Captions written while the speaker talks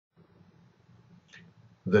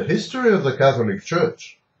The history of the Catholic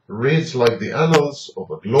Church reads like the annals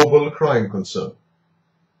of a global crime concern.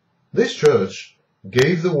 This church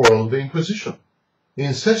gave the world the Inquisition,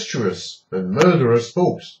 incestuous and murderous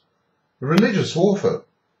popes, religious warfare,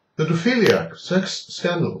 pedophiliac sex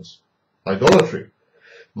scandals, idolatry,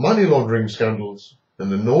 money laundering scandals,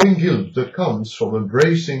 and the gnawing guilt that comes from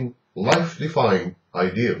embracing life-defying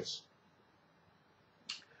ideals.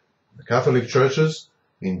 The Catholic Church's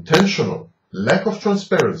intentional lack of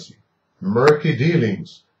transparency, murky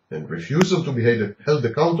dealings, and refusal to be held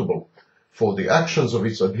accountable for the actions of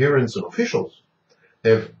its adherents and officials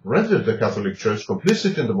have rendered the Catholic Church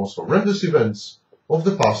complicit in the most horrendous events of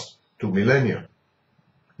the past 2 millennia.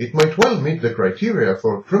 It might well meet the criteria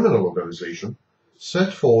for a criminal organization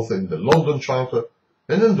set forth in the London Charter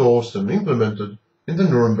and endorsed and implemented in the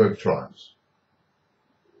Nuremburg Trials.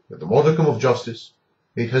 With the modicum of justice,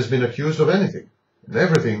 it has been accused of anything and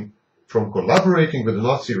everything from collaborating with the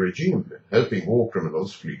Nazi regime and helping war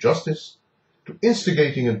criminals flee justice, to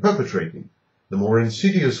instigating and perpetrating the more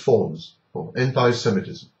insidious forms of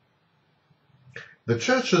anti-Semitism. The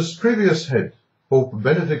Church's previous head, Pope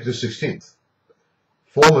Benedict XVI,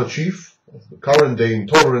 former chief of the current-day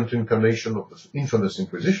intolerant incarnation of the infamous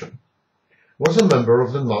Inquisition, was a member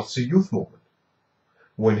of the Nazi youth movement.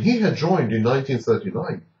 When he had joined in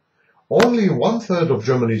 1939, only 1/3 of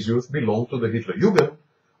Germany's youth belonged to the Hitlerjugend,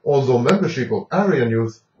 although membership of Aryan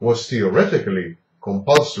youth was theoretically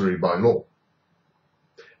compulsory by law.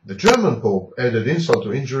 The German Pope added insult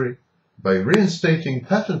to injury by reinstating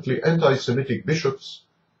patently anti-Semitic bishops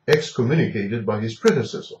excommunicated by his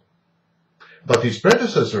predecessor. But his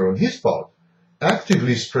predecessor, on his part,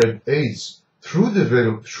 actively spread AIDS through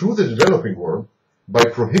the developing world by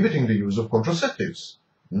prohibiting the use of contraceptives.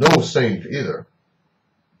 No saint either.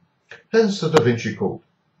 Hence the Vinci Code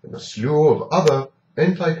and a slew of other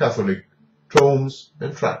anti-Catholic tomes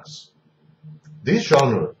and tracts. This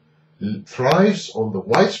genre thrives on the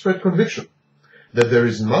widespread conviction that there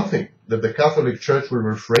is nothing that the Catholic Church will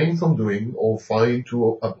refrain from doing or find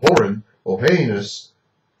too abhorrent or heinous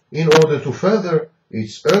in order to further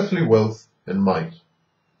its earthly wealth and might.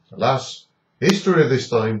 Alas, history at this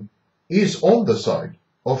time is on the side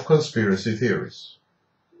of conspiracy theories.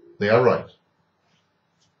 They are right.